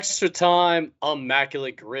Extra time,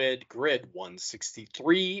 Immaculate Grid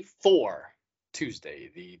 163 for Tuesday,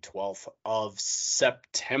 the 12th of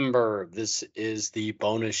September. This is the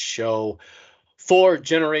bonus show for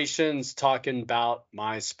Generations, talking about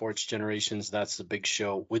my sports generations. That's the big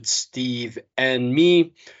show with Steve and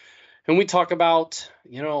me. And we talk about,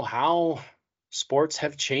 how sports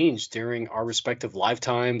have changed during our respective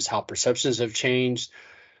lifetimes, how perceptions have changed.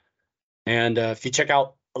 And if you check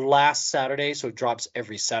out last Saturday, so it drops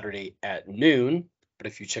every Saturday at noon. But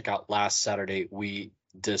if you check out last Saturday, we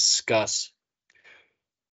discuss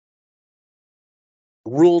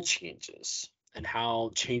rule changes and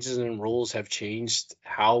how changes in rules have changed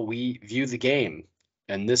how we view the game.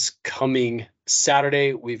 And this coming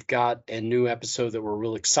Saturday, we've got a new episode that we're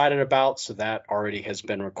really excited about. So that already has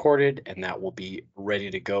been recorded and that will be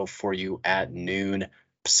ready to go for you at noon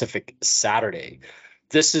Pacific Saturday.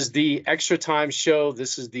 This is the extra time show.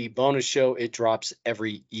 This is the bonus show. It drops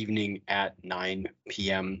every evening at 9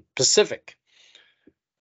 p.m. Pacific.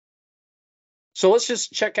 So let's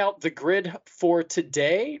just check out the grid for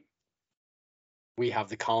today. We have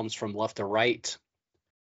the columns from left to right.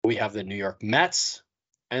 We have the New York Mets.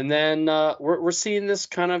 And then we're seeing this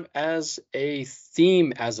kind of as a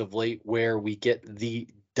theme as of late, where we get the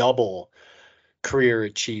double career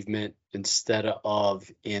achievement instead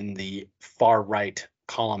of in the far right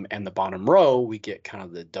column and the bottom row, we get kind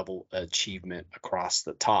of the double achievement across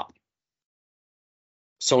the top.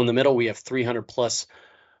 So in the middle, we have 300 plus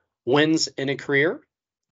wins in a career.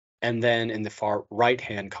 And then in the far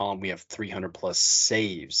right-hand column, we have 300 plus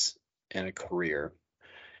saves in a career.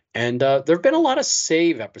 And there have been a lot of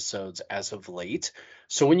save episodes as of late.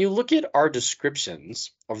 So when you look at our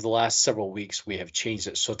descriptions over the last several weeks, we have changed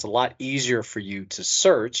it. So it's a lot easier for you to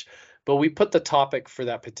search. But we put the topic for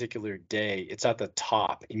that particular day. It's at the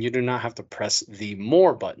top, and you do not have to press the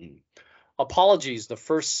more button. Apologies, the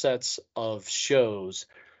first sets of shows,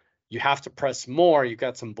 you have to press more. You've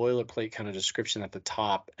got some boilerplate kind of description at the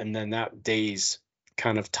top, and then that day's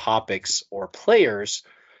kind of topics or players,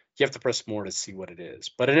 you have to press more to see what it is.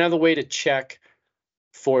 But another way to check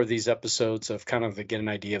for these episodes of kind of to get an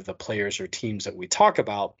idea of the players or teams that we talk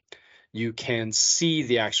about, you can see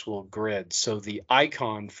the actual grid. So the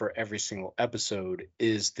icon for every single episode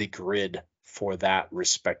is the grid for that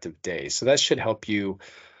respective day. So that should help you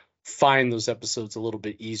find those episodes a little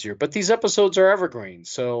bit easier. But these episodes are evergreen,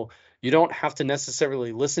 so you don't have to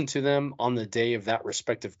necessarily listen to them on the day of that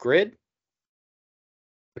respective grid,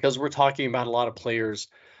 because we're talking about a lot of players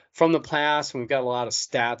from the past, and we've got a lot of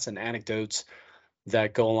stats and anecdotes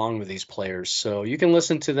that go along with these players. So you can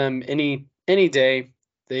listen to them any day.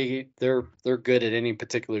 They're good at any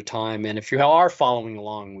particular time. And if you are following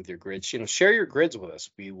along with your grids, share your grids with us.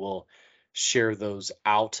 We will share those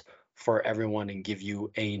out for everyone and give you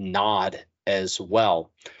a nod as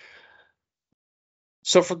well.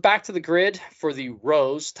 So back to the grid for the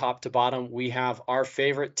rows, top to bottom, we have our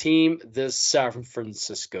favorite team, the San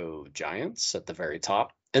Francisco Giants at the very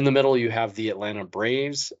top. In the middle, you have the Atlanta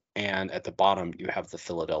Braves, and at the bottom, you have the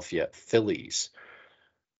Philadelphia Phillies.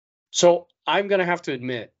 So I'm going to have to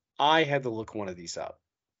admit, I had to look one of these up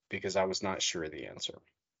because I was not sure of the answer.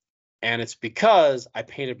 And it's because I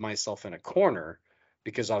painted myself in a corner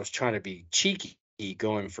because I was trying to be cheeky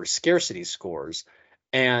going for scarcity scores.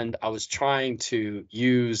 And I was trying to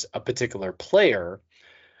use a particular player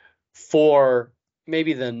for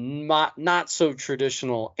maybe the not so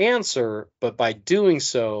traditional answer, but by doing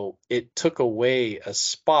so, it took away a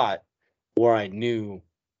spot where I knew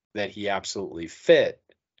that he absolutely fit.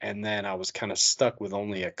 And then I was kind of stuck with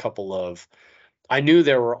only a couple of, I knew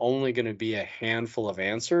there were only going to be a handful of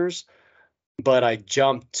answers, but I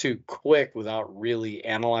jumped too quick without really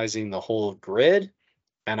analyzing the whole grid.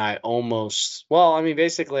 And I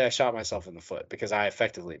basically I shot myself in the foot because I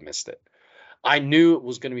effectively missed it. I knew it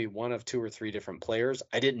was going to be one of 2 or 3 different players.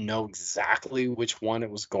 I didn't know exactly which one it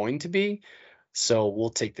was going to be. So we'll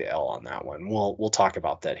take the L on that one. We'll talk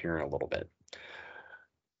about that here in a little bit.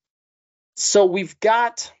 So we've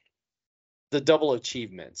got the double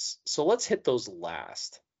achievements. So let's hit those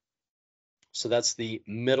last. So that's the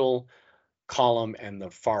middle column and the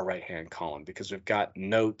far right-hand column, because we've got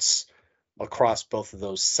notes across both of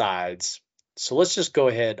those sides. So let's just go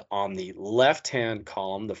ahead on the left-hand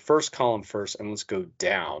column, the first column first, and let's go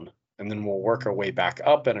down. And then we'll work our way back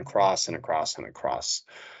up and across and across and across.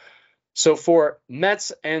 So for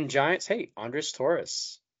Mets and Giants, hey, Andres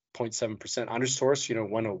Torres, 0.7%. Andres Torres,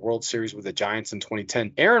 won a World Series with the Giants in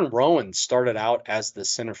 2010. Aaron Rowan started out as the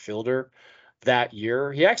center fielder that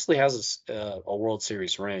year. He actually has a World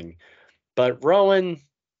Series ring. But Rowan,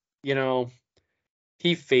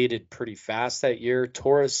 he faded pretty fast that year.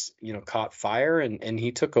 Torres, caught fire and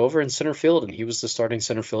he took over in center field, and he was the starting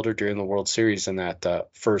center fielder during the World Series in that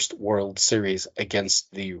first World Series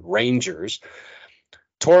against the Rangers.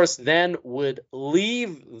 Torres then would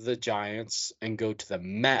leave the Giants and go to the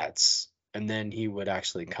Mets, and then he would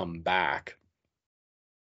actually come back.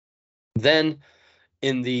 Then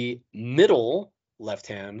in the middle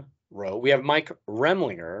left-hand row, we have Mike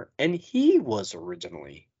Remlinger, and he was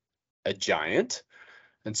originally a Giant.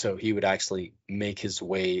 And so he would actually make his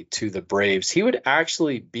way to the Braves. He would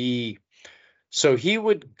actually be, so he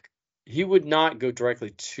would not go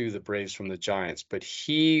directly to the Braves from the Giants, but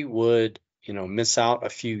he would, miss out a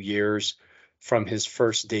few years from his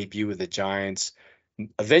first debut with the Giants,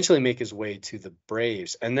 eventually make his way to the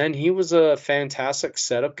Braves. And then he was a fantastic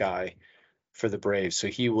setup guy for the Braves. So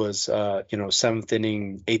he was, seventh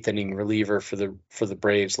inning, eighth inning reliever for the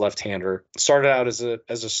Braves, left-hander. Started out as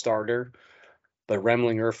a starter. But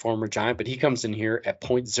Remlinger, former Giant, but he comes in here at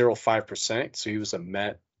 0.05%. So he was a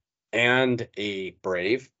Met and a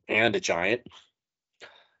Brave and a Giant.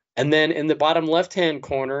 And then in the bottom left-hand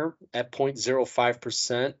corner at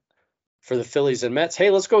 0.05% for the Phillies and Mets. Hey,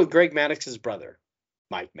 let's go with Greg Maddox's brother,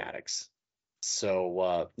 Mike Maddox.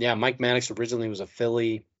 So, Mike Maddox originally was a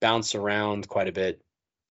Philly, bounced around quite a bit.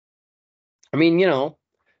 I mean,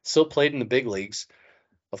 still played in the big leagues.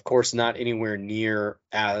 Of course, not anywhere near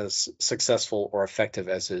as successful or effective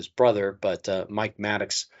as his brother, but Mike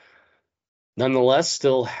Maddox, nonetheless,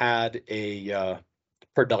 still had a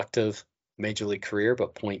productive major league career,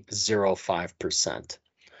 but 0.05%.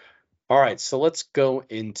 All right, so let's go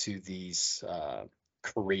into these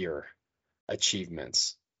career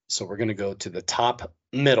achievements. So we're going to go to the top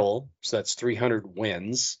middle, so that's 300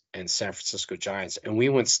 wins and San Francisco Giants, and we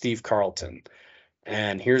went Steve Carlton.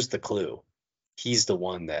 And here's the clue. He's the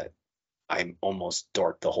one that I almost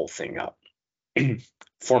dorked the whole thing up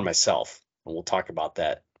for myself. And we'll talk about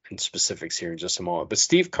that in specifics here in just a moment. But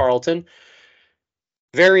Steve Carlton,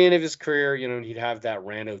 very end of his career, he'd have that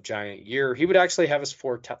rando Giant year. He would actually have his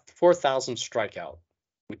 4,000 strikeout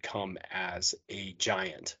would come as a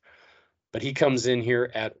Giant. But he comes in here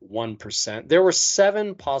at 1%. There were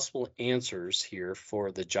 7 possible answers here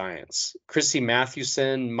for the Giants. Chrissy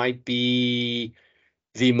Mathewson might be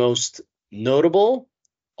the most notable,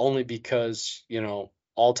 only because,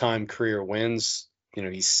 all-time career wins,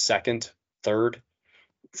 he's third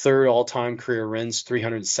all-time career wins,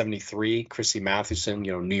 373. Chrissy Mathewson,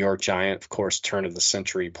 New York Giant, of course, turn of the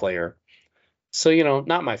century player. So,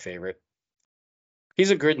 not my favorite.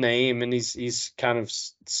 He's a good name, and he's kind of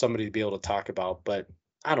somebody to be able to talk about, but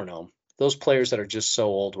I don't know. Those players that are just so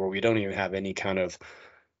old where we don't even have any kind of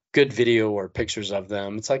good video or pictures of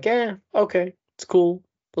them, it's like, okay, it's cool.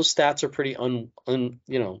 Those stats are pretty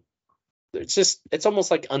it's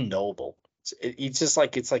almost like unknowable. It's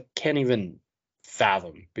like can't even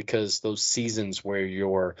fathom, because those seasons where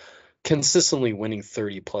you're consistently winning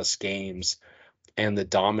 30 plus games and the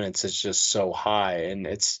dominance is just so high, and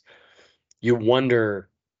you wonder,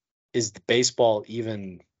 is the baseball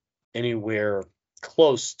even anywhere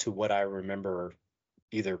close to what I remember,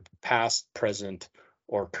 either past, present,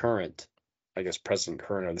 or current? I guess present and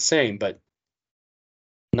current are the same, but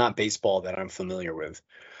not baseball that I'm familiar with.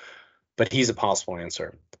 But he's a possible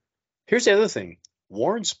answer. Here's the other thing.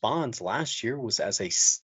 Warren Spahn last year was as a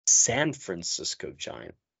San Francisco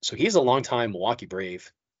Giant. So he's a longtime Milwaukee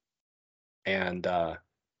Brave. And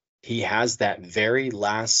he has that very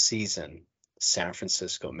last season, San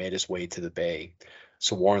Francisco made his way to the Bay.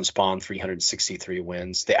 So Warren Spahn, 363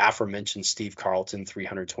 wins. The aforementioned Steve Carlton,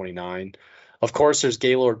 329. Of course, there's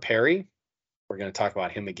Gaylord Perry. We're going to talk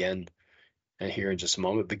about him again here in just a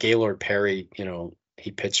moment. But Gaylord Perry,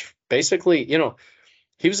 he pitched basically,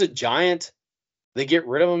 he was a Giant. They get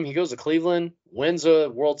rid of him. He goes to Cleveland, wins a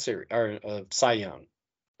World Series or a Cy Young.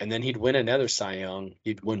 And then he'd win another Cy Young.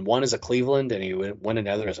 He'd win one as a Cleveland, and he would win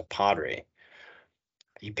another as a Padre.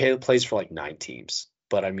 He plays for like 9 teams.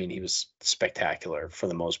 But, I mean, he was spectacular for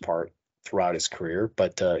the most part throughout his career.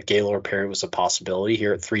 But Gaylord Perry was a possibility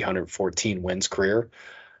here at 314 wins career.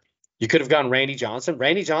 You could have gone Randy Johnson.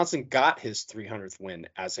 Randy Johnson got his 300th win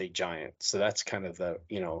as a Giant. So that's kind of the,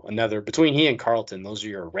 another, between he and Carlton, those are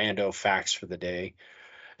your rando facts for the day.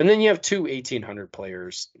 And then you have 2 1,800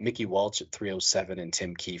 players, Mickey Welch at 307 and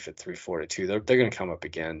Tim Keefe at 342. They're going to come up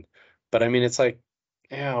again. But, I mean, it's like,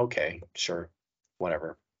 yeah, okay, sure,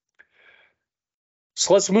 whatever.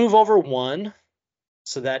 So let's move over one.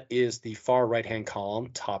 So that is the far right-hand column,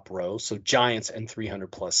 top row. So Giants and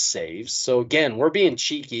 300-plus saves. So, again, we're being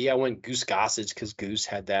cheeky. I went Goose Gossage because Goose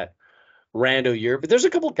had that rando year. But there's a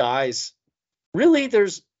couple guys. Really,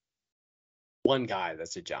 there's one guy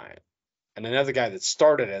that's a Giant. and another guy that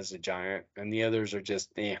started as a Giant, and the others are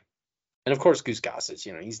just eh. And of course, Goose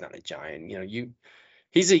Gossage, he's not a Giant.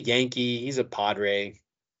 He's a Yankee, he's a Padre.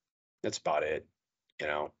 That's about it,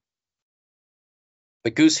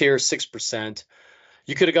 But Goose here, 6%.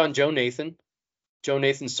 You could have gone Joe Nathan. Joe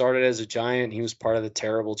Nathan started as a Giant. He was part of the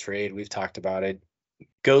terrible trade. We've talked about it.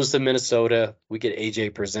 Goes to Minnesota. We get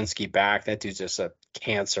AJ Pierzynski back. That dude's just a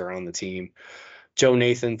cancer on the team. Joe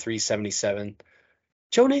Nathan, 377.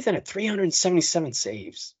 Joe Nathan had 377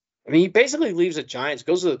 saves. I mean, he basically leaves the Giants,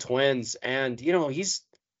 goes to the Twins, and, he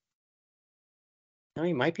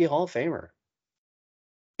might be a Hall of Famer.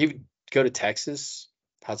 He would go to Texas,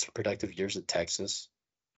 had some productive years at Texas.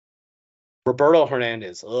 Roberto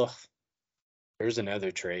Hernandez, there's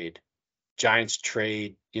another trade. Giants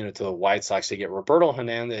trade, to the White Sox to get Roberto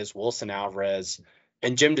Hernandez, Wilson Alvarez,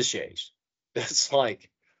 and Jim DeShays. It's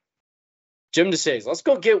like, Jim DeShays, let's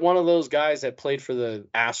go get one of those guys that played for the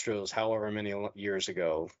Astros however many years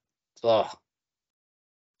ago.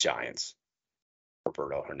 Giants.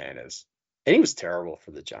 Roberto Hernandez. And he was terrible for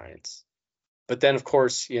the Giants. But then, of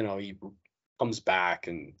course, he comes back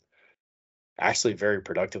and actually very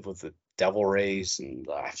productive with the Devil Rays and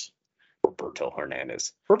Roberto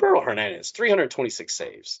Hernandez. 326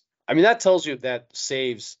 saves. I mean, that tells you that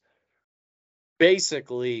saves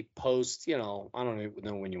basically post, I don't even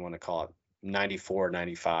know when you want to call it, 94,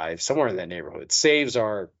 95, somewhere in that neighborhood. Saves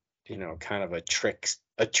are, kind of a trick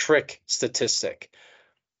statistic.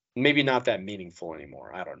 Maybe not that meaningful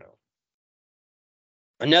anymore. I don't know.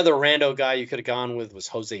 Another rando guy you could have gone with was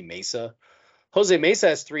Jose Mesa. Jose Mesa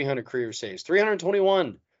has 300 career saves,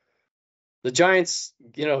 321. The Giants,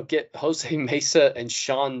 get Jose Mesa and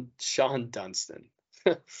Sean Dunston.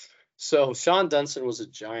 So Sean Dunston was a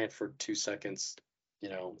Giant for 2 seconds,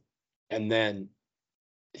 and then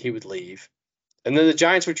he would leave. And then the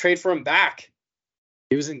Giants would trade for him back.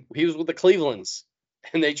 He was with the Clevelands,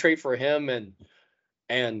 and they trade for him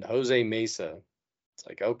and Jose Mesa. It's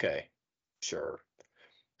like, okay, sure.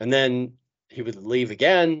 And then he would leave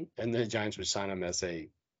again, and the Giants would sign him as a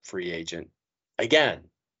free agent again.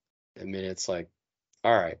 I mean, it's like,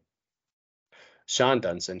 all right. Sean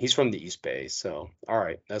Dunston, he's from the East Bay, so all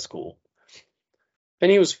right, that's cool.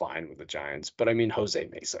 And he was fine with the Giants, but I mean, Jose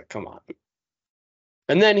Mesa, come on.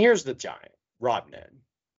 And then here's the Giant, Rob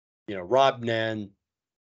Nen. Rob Nen,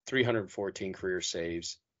 314 career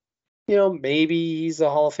saves. Maybe he's a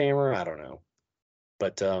Hall of Famer. I don't know.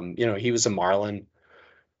 But, he was a Marlin.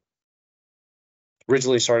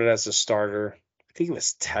 Originally started as a starter. I think it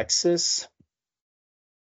was Texas.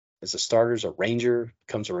 As a starter, as a Ranger,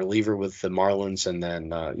 becomes a reliever with the Marlins. And then,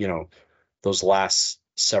 those last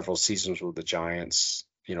several seasons with the Giants,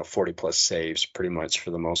 40 plus saves pretty much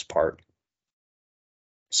for the most part.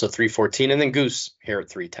 So 314, and then Goose here at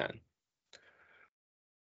 310.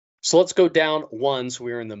 So let's go down ones.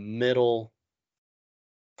 We're in the middle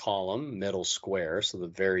column, middle square. So the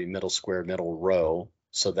very middle square, middle row.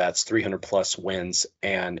 So that's 300 plus wins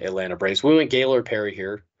and Atlanta Braves. We went Gaylord Perry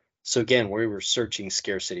here. So again, we were searching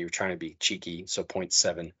scarcity. We're trying to be cheeky. So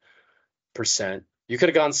 0.7%. You could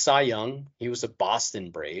have gone Cy Young. He was a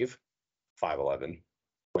Boston Brave, 511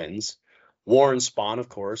 wins. Warren Spahn, of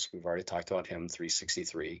course. We've already talked about him,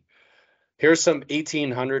 363. Here's some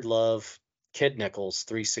 1800 love. Kid Nichols,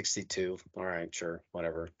 362. All right, sure,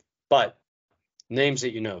 whatever. But names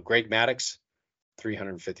that Greg Maddux,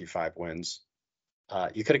 355 wins.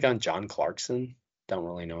 You could have gone John Clarkson. Don't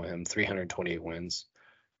really know him. 328 wins.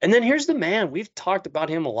 And then here's the man. We've talked about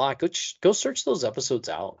him a lot. Go search those episodes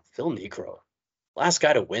out. Phil Niekro. Last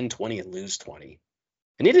guy to win 20 and lose 20.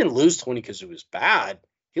 And he didn't lose 20 because it was bad.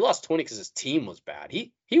 He lost 20 because his team was bad.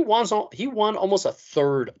 He won almost a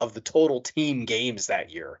third of the total team games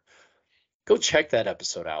that year. Go check that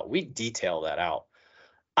episode out. We detail that out.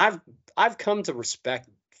 I've come to respect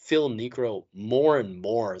Phil Niekro more and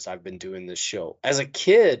more as I've been doing this show. As a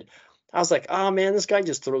kid, I was like, oh man, this guy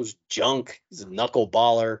just throws junk. He's a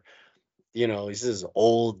knuckleballer. He's this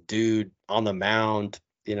old dude on the mound.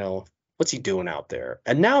 What's he doing out there?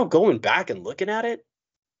 And now going back and looking at it,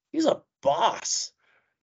 he's a boss.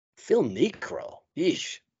 Phil Niekro.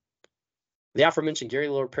 Yeesh. The aforementioned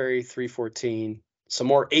Gaylord Perry, 314. Some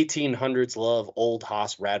more 1800s love, Old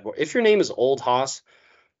Hoss Radboy. If your name is Old Hoss,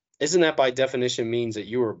 isn't that by definition means that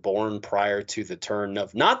you were born prior to the turn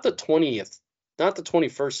of not the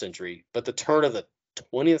 21st century, but the turn of the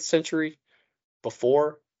 20th century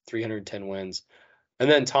before 310 wins. And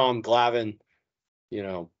then Tom Glavine,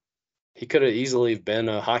 he could have easily been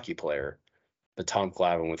a hockey player, but Tom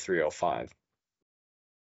Glavine with 305.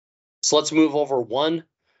 So let's move over one,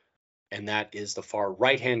 and that is the far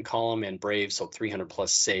right-hand column and Braves, so 300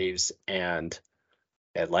 plus saves, and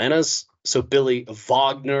Atlanta's So Billy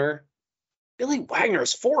Wagner. Billy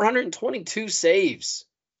Wagner's 422 saves.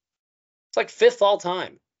 It's like 5th all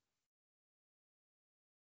time.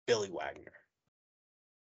 Billy Wagner.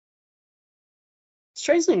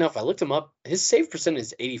 Strangely enough, I looked him up. His save percentage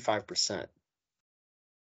is 85%.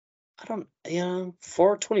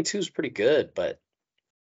 422 is pretty good, but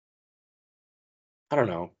I don't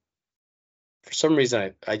know. For some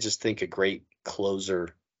reason, I just think a great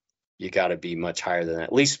closer, you got to be much higher than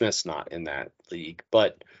that. Lee Smith's not in that league,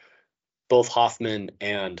 but both Hoffman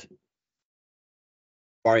and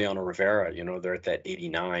Mariano Rivera, they're at that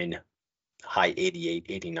 89, high 88,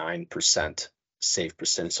 89% save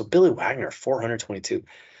percentage. So Billy Wagner, 422.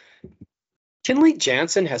 Kenley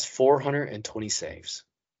Jansen has 420 saves.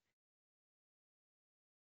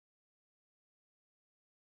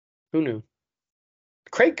 Who knew?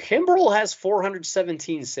 Craig Kimbrel has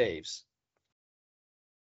 417 saves.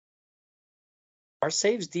 Are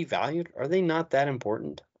saves devalued? Are they not that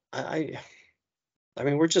important? I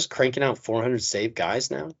mean, we're just cranking out 400 save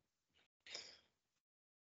guys now.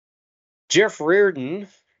 Jeff Reardon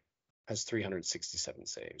has 367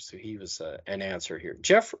 saves, so he was an answer here.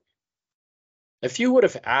 Jeff, if you would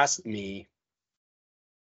have asked me,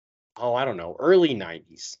 I don't know, early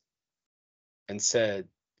 90s, and said,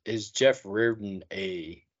 is Jeff Reardon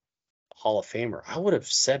a Hall of Famer? I would have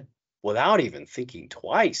said, without even thinking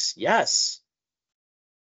twice, yes.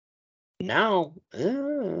 Now, I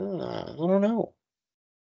don't know.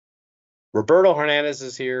 Roberto Hernandez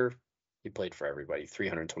is here. He played for everybody,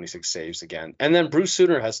 326 saves again. And then Bruce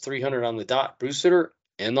Sutter has 300 on the dot. Bruce Sutter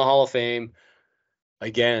in the Hall of Fame.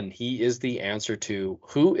 Again, he is the answer to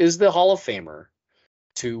who is the Hall of Famer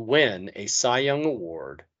to win a Cy Young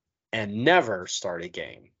Award and never start a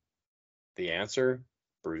game. The answer,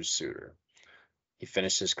 Bruce Sutter. He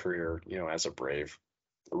finished his career, as a Brave.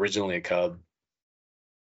 Originally a Cub.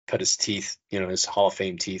 Cut his teeth, his Hall of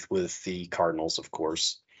Fame teeth with the Cardinals, of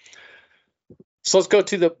course. So let's go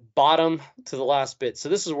to the bottom, to the last bit. So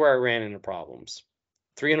this is where I ran into problems.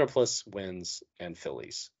 300 plus wins and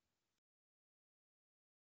Phillies.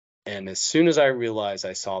 And as soon as I realized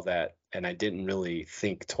I saw that, and I didn't really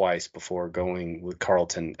think twice before going with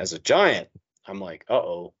Carlton as a Giant, I'm like,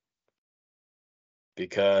 uh-oh.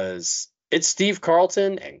 Because it's Steve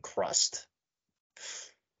Carlton and crust.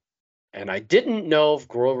 And I didn't know if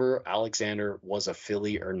Grover Alexander was a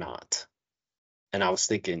Philly or not. And I was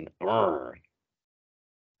thinking,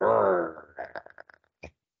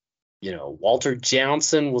 Walter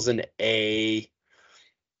Johnson was an A.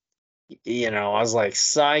 I was like,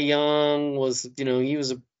 Cy Young was, he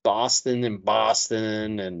was a Boston and,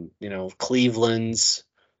 Cleveland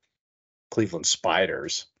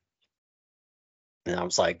Spiders. And I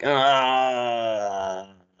was like,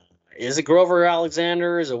 is it Grover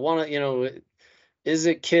Alexander? Is it one of, is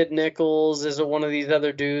it Kid Nichols? Is it one of these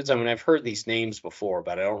other dudes? I mean, I've heard these names before,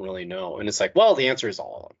 but I don't really know. And it's like, well, the answer is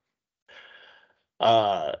all of them.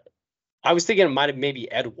 I was thinking it might have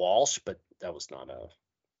maybe Ed Walsh, but that was not a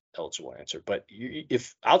eligible answer. But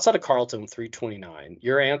if outside of Carlton, 329,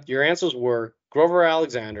 your answers were Grover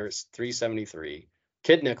Alexander is 373,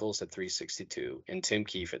 Kid Nichols at 362, and Tim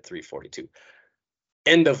Keefe at 342.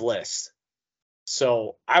 End of list.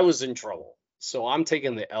 So I was in trouble. So I'm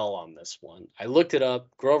taking the L on this one. I looked it up.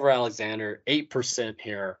 Grover Alexander, 8%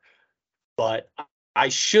 here. But I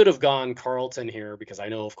should have gone Carlton here because I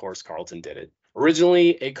know, of course, Carlton did it.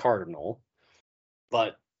 Originally a Cardinal.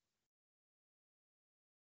 But,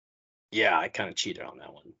 yeah, I kind of cheated on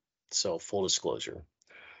that one. So full disclosure.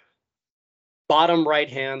 Bottom right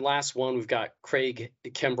hand, last one, we've got Craig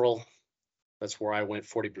Kimbrel. That's where I went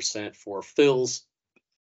 40% for Phils.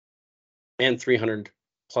 And 300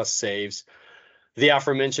 plus saves. The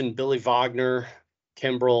aforementioned Billy Wagner,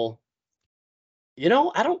 Kimbrel.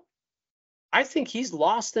 I think he's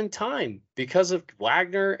lost in time because of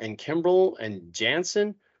Wagner and Kimbrel and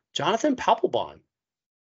Jansen. Jonathan Papelbon.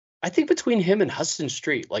 I think between him and Hudson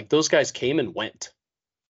Street, like those guys came and went.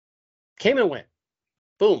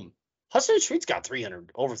 Boom. Hudson Street's got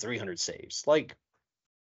over 300 saves. Like,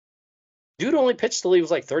 dude only pitched till he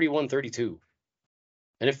was like 31, 32.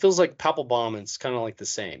 And it feels like Papelbon, it's kind of like the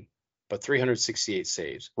same, but 368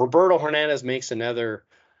 saves. Roberto Hernandez makes another,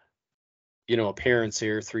 appearance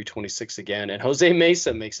here, 326 again. And Jose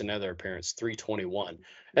Mesa makes another appearance, 321.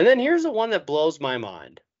 And then here's the one that blows my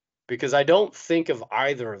mind because I don't think of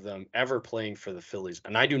either of them ever playing for the Phillies.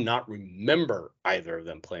 And I do not remember either of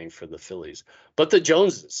them playing for the Phillies, but the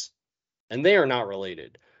Joneses. And they are not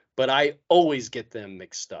related, but I always get them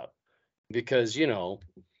mixed up because,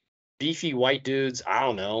 beefy white dudes, I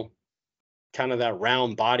don't know, kind of that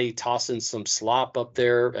round body tossing some slop up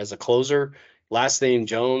there as a closer. Last name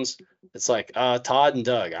Jones. It's like Todd and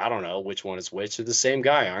Doug. I don't know which one is which. They're the same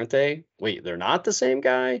guy, aren't they? Wait, they're not the same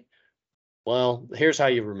guy? Well, here's how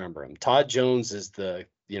you remember him. Todd Jones is the,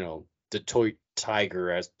 Detroit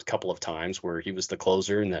Tiger as a couple of times where he was the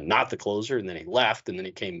closer and then not the closer, and then he left and then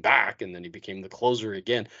he came back and then he became the closer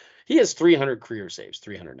again. He has 300 career saves,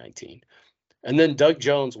 319. And then Doug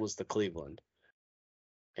Jones was the Cleveland.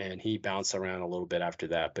 And he bounced around a little bit after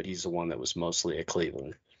that, but he's the one that was mostly at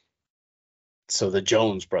Cleveland. So the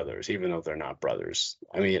Jones brothers, even though they're not brothers.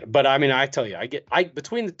 I tell you, I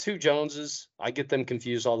between the two Joneses, I get them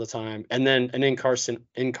confused all the time. And then an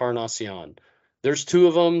Encarnacion. There's two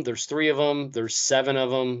of them, there's three of them, there's seven of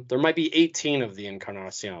them. There might be 18 of the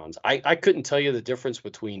Encarnacions. I couldn't tell you the difference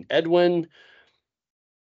between Edwin.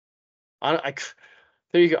 There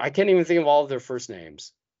you go. I can't even think of all of their first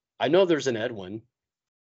names. I know there's an Edwin.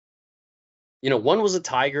 One was a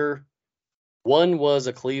Tiger. One was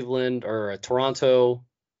a Cleveland or a Toronto.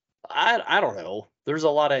 I don't know. There's a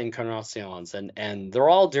lot of Encarnacions, and they're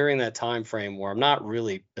all during that time frame where I'm not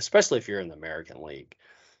really, especially if you're in the American League.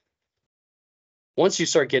 Once you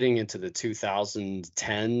start getting into the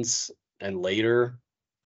 2010s and later,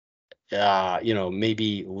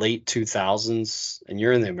 maybe late 2000s, and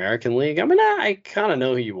you're in the American League, I kind of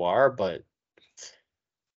know who you are, but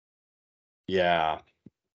yeah.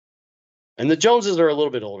 And the Joneses are a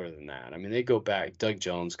little bit older than that. They go back. Doug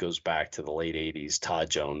Jones goes back to the late 80s. Todd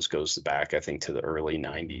Jones goes back, I think, to the early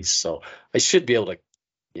 90s. So I should be able to,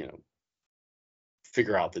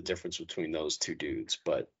 figure out the difference between those two dudes.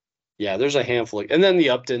 But yeah, there's a handful. And then the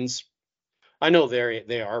Uptons. I know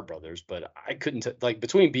they are brothers, but I couldn't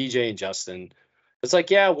between BJ and Justin. It's like,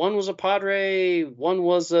 yeah, one was a Padre, one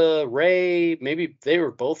was a Ray. Maybe they were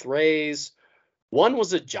both Rays. One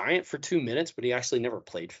was a Giant for 2 minutes, but he actually never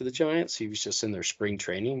played for the Giants. He was just in their spring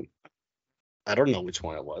training. I don't know which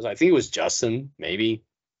one it was. I think it was Justin, maybe.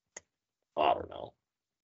 I don't know.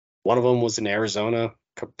 One of them was in Arizona,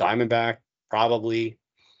 Diamondback, probably,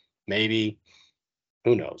 maybe.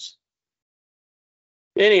 Who knows?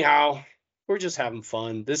 Anyhow, we're just having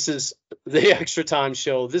fun. This is the Extra Time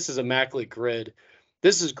Show. This is Immaculate Grid.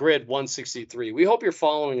 This is Grid 163. We hope you're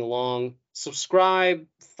following along. Subscribe,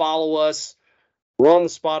 follow us. We're on the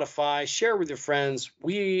Spotify. Share with your friends.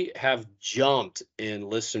 We have jumped in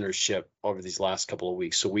listenership over these last couple of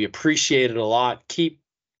weeks, so we appreciate it a lot. Keep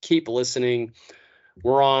listening.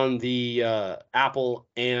 We're on the Apple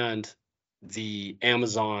and the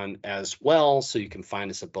Amazon as well, so you can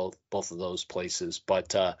find us at both of those places.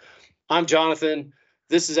 But I'm Jonathan.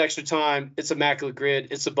 This is Extra Time. It's Immaculate Grid.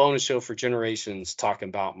 It's a bonus show for generations, talking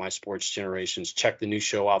about my sports generations. Check the new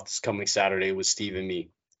show out this coming Saturday with Steve and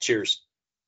me. Cheers.